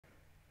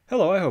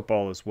Hello, I hope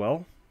all is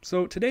well.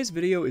 So today's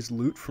video is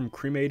loot from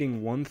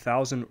cremating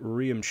 1000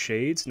 Urium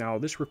shades. Now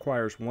this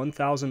requires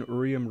 1000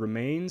 Urium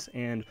remains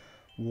and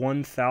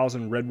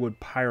 1000 redwood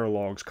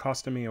pyrologs,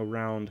 costing me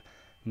around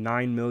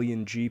 9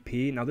 million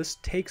GP. Now this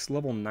takes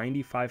level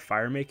 95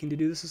 firemaking to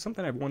do. This is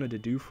something I've wanted to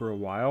do for a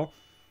while,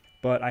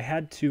 but I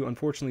had to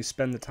unfortunately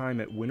spend the time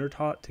at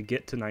Wintertot to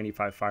get to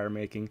 95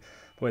 firemaking.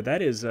 Boy,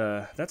 that's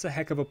a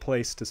heck of a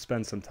place to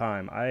spend some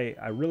time.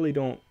 I really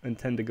don't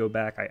intend to go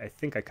back. I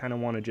think I kind of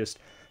want to just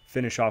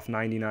finish off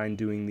 99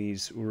 doing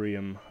these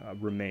Urium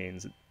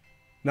remains.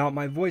 Now,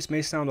 my voice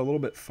may sound a little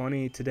bit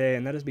funny today,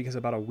 and that is because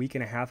about a week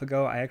and a half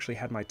ago, I actually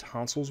had my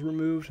tonsils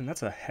removed, and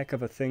that's a heck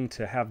of a thing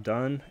to have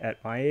done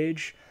at my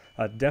age.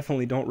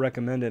 Definitely don't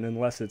recommend it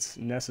unless it's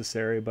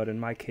necessary, but in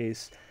my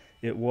case,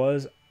 it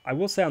was. I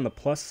will say on the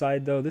plus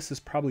side, though, this is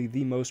probably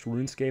the most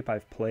RuneScape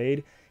I've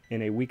played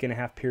in a week and a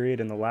half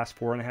period in the last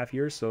 4.5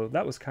 years, so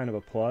that was kind of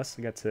a plus.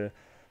 I got to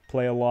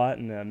play a lot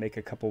and make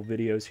a couple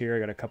videos here. I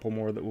got a couple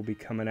more that will be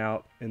coming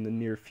out in the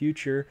near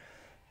future.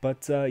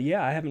 But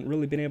yeah, I haven't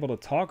really been able to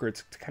talk, or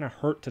it's kind of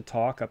hurt to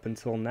talk up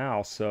until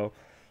now, so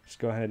just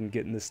go ahead and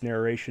get this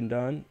narration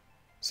done.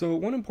 So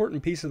one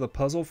important piece of the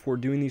puzzle for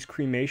doing these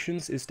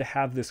cremations is to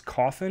have this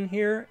coffin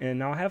here, and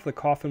now I have the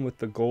coffin with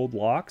the gold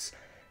locks,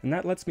 and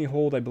that lets me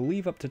hold, I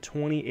believe, up to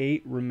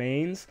 28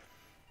 remains.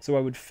 So I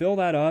would fill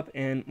that up,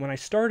 and when I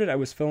started, I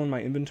was filling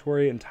my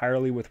inventory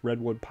entirely with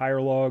redwood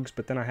pyrologs,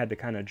 but then I had to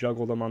kind of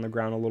juggle them on the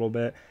ground a little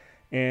bit,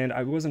 and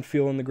I wasn't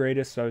feeling the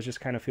greatest, so I was just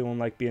kind of feeling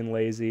like being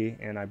lazy,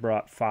 and I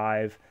brought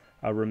 5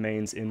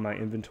 remains in my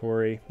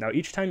inventory. Now,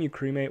 each time you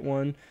cremate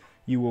one,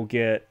 you will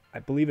get, I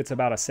believe it's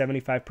about a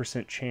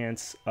 75%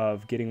 chance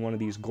of getting one of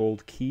these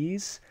gold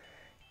keys,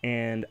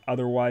 and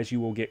otherwise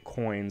you will get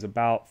coins,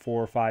 about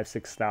 4,000, 5,000,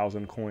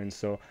 6,000 coins.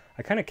 So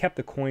I kind of kept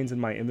the coins in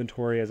my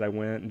inventory as I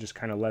went and just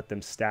kind of let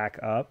them stack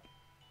up.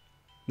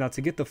 Now, to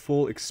get the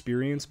full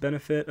experience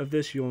benefit of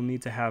this, you'll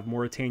need to have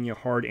Mauritania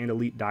Hard and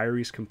Elite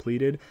diaries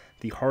completed.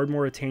 The Hard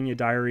Mauritania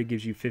diary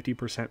gives you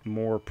 50%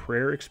 more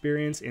prayer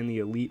experience, and the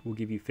Elite will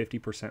give you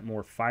 50%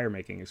 more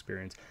firemaking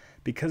experience.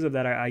 Because of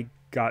that, I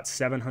got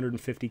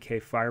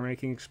 750k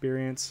firemaking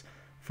experience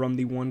from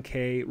the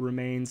 1k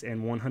remains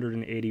and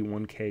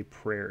 181k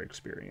prayer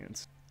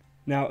experience.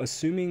 Now,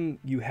 assuming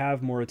you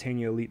have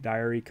Mauritania Elite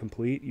Diary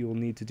complete, you will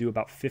need to do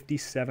about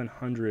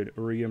 5,700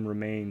 Urium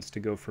remains to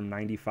go from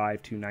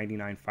 95 to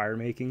 99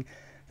 firemaking.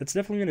 That's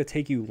definitely going to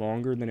take you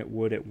longer than it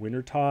would at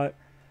Wintertot,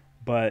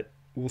 but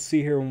we'll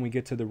see here when we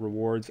get to the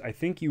rewards. I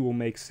think you will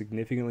make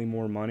significantly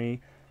more money,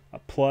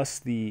 plus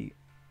the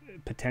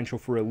potential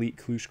for elite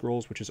clue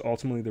scrolls, which is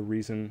ultimately the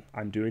reason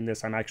I'm doing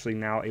this. I'm actually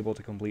now able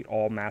to complete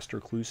all master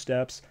clue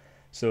steps,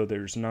 so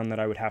there's none that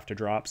I would have to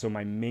drop. So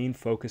my main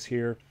focus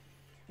here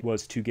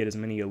was to get as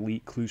many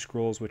elite clue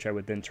scrolls, which I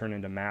would then turn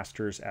into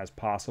masters, as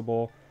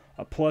possible.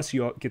 Plus,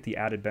 you get the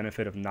added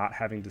benefit of not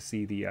having to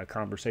see the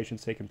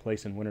conversations taking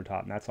place in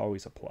Wintertot, and that's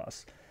always a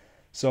plus.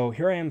 So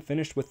here I am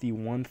finished with the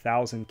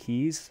 1,000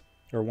 keys,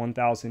 or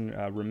 1,000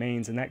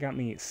 remains, and that got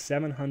me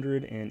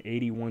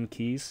 781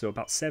 keys. So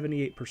about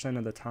 78%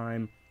 of the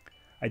time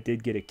I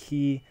did get a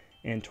key,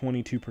 and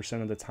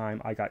 22% of the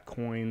time I got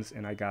coins,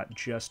 and I got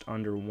just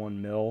under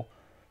 1 mil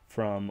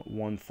from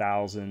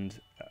 1,000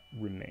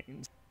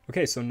 remains.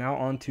 Okay, so now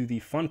on to the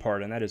fun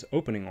part, and that is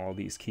opening all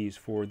these keys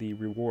for the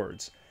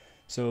rewards.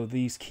 So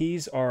these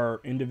keys are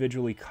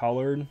individually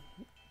colored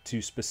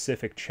to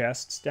specific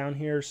chests down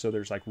here. So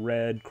there's like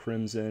red,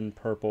 crimson,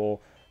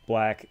 purple,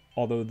 black,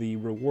 although the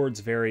rewards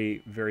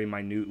vary very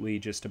minutely,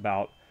 just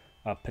about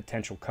a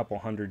potential couple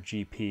hundred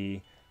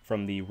GP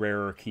from the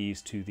rarer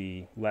keys to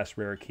the less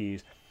rare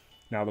keys.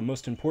 Now, the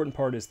most important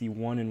part is the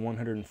 1 in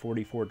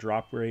 144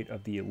 drop rate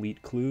of the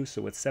elite clue.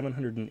 So with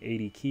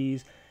 780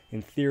 keys,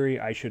 in theory,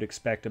 I should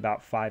expect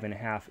about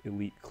 5.5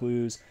 elite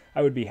clues.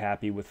 I would be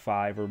happy with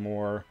 5 or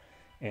more,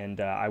 and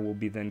I will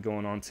be then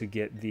going on to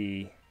get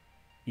the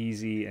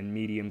easy and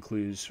medium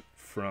clues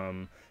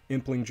from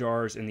Impling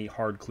Jars, and the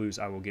hard clues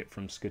I will get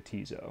from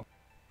Skotizo.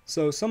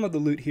 So some of the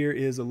loot here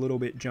is a little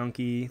bit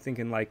junky,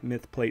 thinking like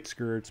myth plate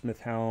skirts,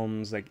 myth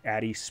helms, like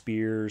Addy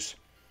spears,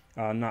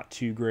 not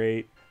too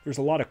great. There's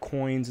a lot of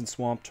coins and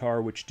swamp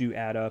tar, which do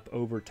add up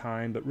over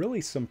time, but really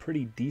some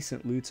pretty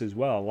decent loots as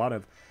well. A lot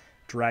of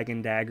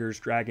dragon daggers,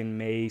 dragon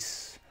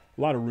mace,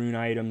 a lot of rune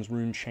items,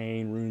 rune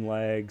chain, rune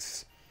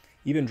legs,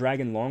 even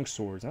dragon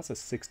longswords. That's a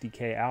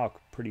 60k alch,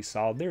 pretty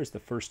solid. There's the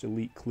first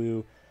elite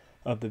clue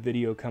of the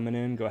video coming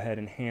in. Go ahead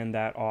and hand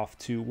that off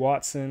to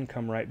Watson,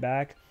 come right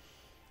back.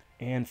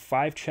 And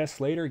 5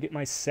 chests later, get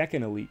my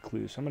second elite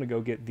clue. So I'm going to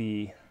go get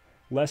the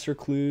lesser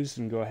clues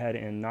and go ahead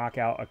and knock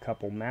out a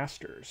couple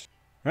masters.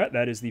 All right,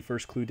 that is the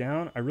first clue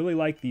down. I really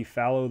like the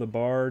Fallow the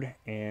Bard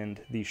and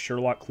the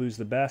Sherlock clues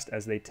the best,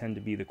 as they tend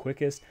to be the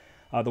quickest.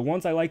 The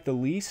ones I like the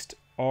least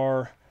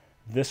are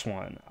this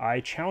one. I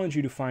challenge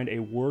you to find a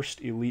worse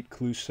elite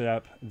clue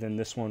setup than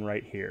this one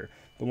right here.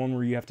 The one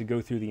where you have to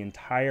go through the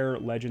entire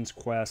Legends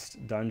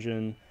Quest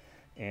dungeon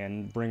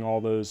and bring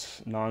all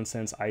those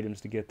nonsense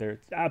items to get there.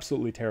 It's an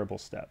absolutely terrible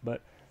step,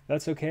 but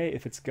That's okay.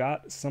 If it's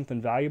got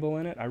something valuable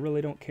in it, I really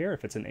don't care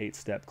if it's an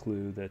 8-step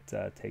clue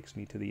that takes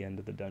me to the end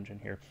of the dungeon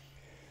here.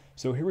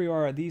 So here we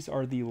are. These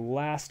are the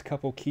last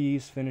couple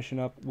keys, finishing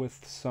up with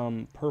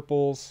some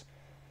purples.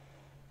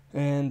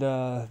 And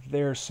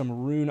there's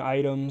some rune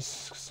items,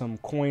 some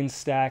coin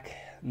stack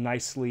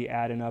nicely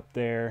adding up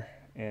there.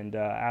 And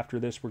after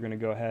this, we're going to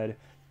go ahead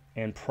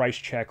and price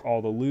check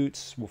all the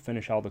loots. We'll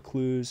finish all the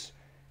clues,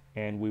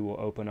 and we will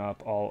open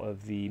up all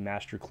of the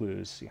master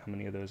clues, see how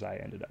many of those I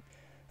ended up.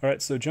 All right,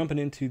 so jumping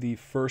into the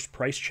first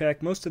price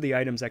check, most of the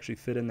items actually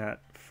fit in that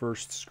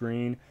first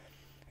screen.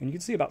 And you can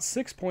see about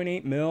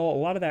 6.8 mil,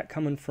 a lot of that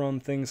coming from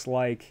things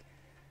like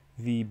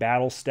the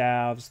battle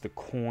staves, the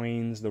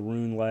coins, the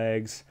rune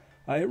legs.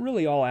 It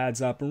really all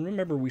adds up. And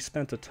remember, we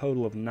spent a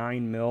total of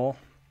 9 mil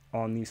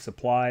on these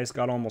supplies,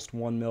 got almost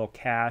 1 mil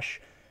cash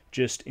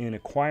just in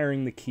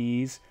acquiring the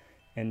keys.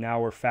 And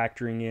now we're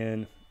factoring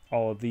in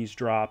all of these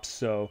drops.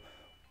 So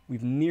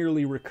we've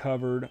nearly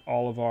recovered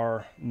all of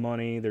our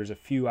money. There's a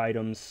few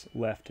items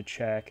left to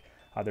check.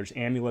 There's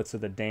amulets of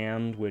the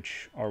damned,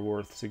 which are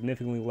worth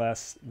significantly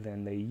less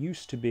than they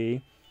used to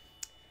be.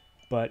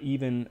 But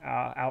even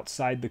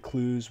outside the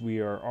clues, we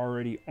are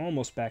already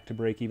almost back to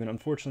break even.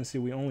 Unfortunately, see,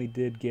 we only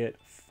did get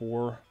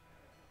 4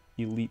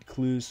 elite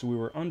clues, so we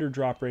were under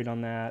drop rate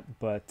on that,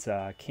 but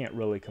can't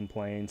really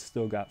complain.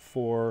 Still got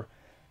 4,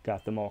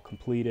 got them all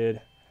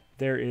completed.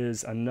 There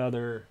is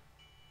another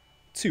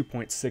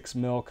 2.6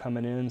 mil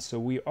coming in, so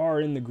we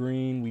are in the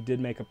green. We did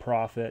make a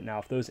profit. Now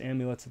if those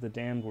amulets of the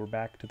damned were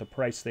back to the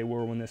price they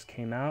were when this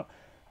came out,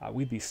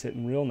 we'd be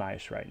sitting real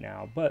nice right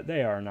now, but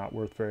they are not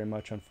worth very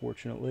much,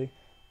 unfortunately.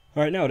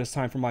 All right, now it is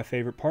time for my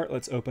favorite part.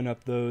 Let's open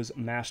up those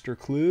master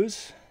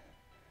clues.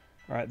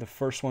 All right, the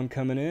first one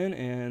coming in,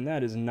 and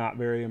that is not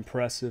very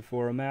impressive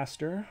for a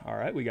master. All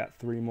right, we got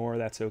 3 more.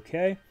 That's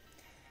okay.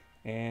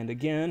 And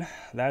again,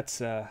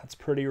 that's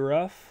pretty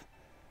rough.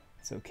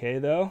 It's okay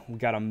though. We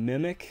got a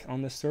mimic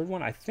on this third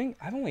one. I think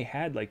I've only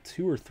had like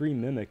 2 or 3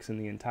 mimics in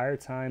the entire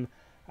time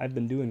I've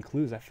been doing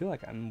clues. I feel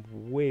like I'm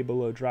way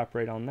below drop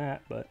rate on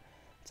that, but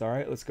it's all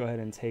right. Let's go ahead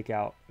and take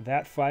out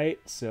that fight.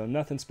 So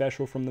nothing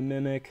special from the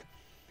mimic.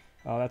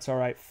 That's all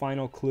right.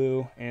 Final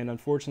clue. And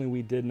unfortunately,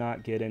 we did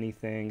not get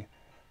anything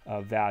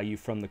of value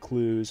from the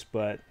clues,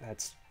 but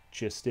that's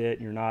just it.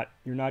 You're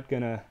not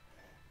gonna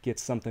get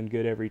something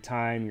good every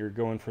time. You're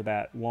going for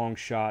that long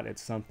shot at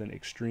something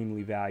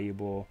extremely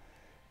valuable.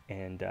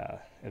 And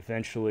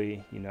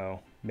eventually, you know,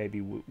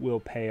 maybe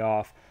will pay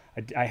off.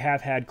 I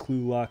have had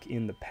clue luck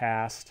in the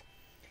past,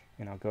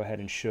 and I'll go ahead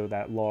and show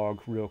that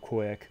log real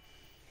quick.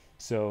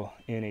 So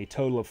in a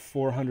total of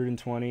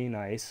 420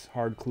 nice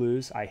hard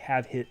clues, I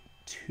have hit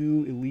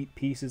 2 elite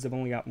pieces. I've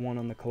only got 1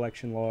 on the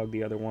collection log.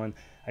 The other one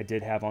I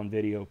did have on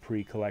video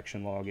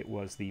pre-collection log. It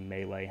was the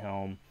melee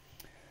helm.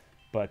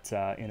 But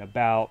in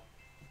about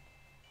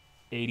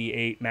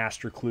 88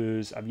 master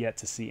clues, I've yet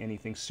to see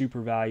anything super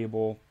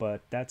valuable,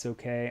 but that's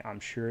okay. I'm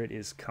sure it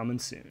is coming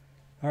soon.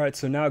 All right,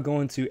 so now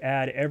going to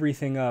add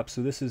everything up.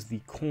 So this is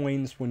the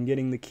coins when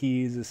getting the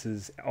keys. This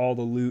is all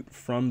the loot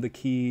from the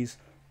keys,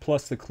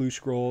 plus the clue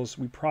scrolls.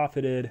 We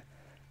profited,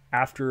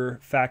 after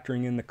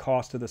factoring in the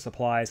cost of the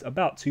supplies,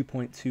 about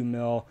 2.2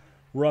 mil,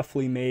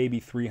 roughly maybe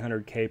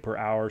 300K per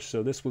hour.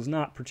 So this was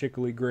not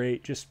particularly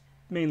great, just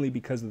mainly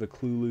because of the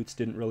clue loots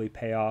didn't really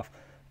pay off.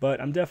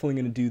 But I'm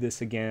definitely going to do this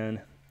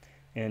again.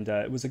 And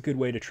it was a good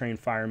way to train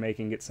fire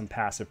making, get some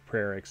passive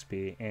prayer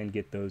XP, and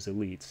get those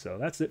elites. So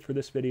that's it for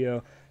this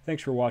video.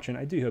 Thanks for watching.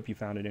 I do hope you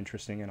found it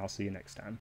interesting, and I'll see you next time.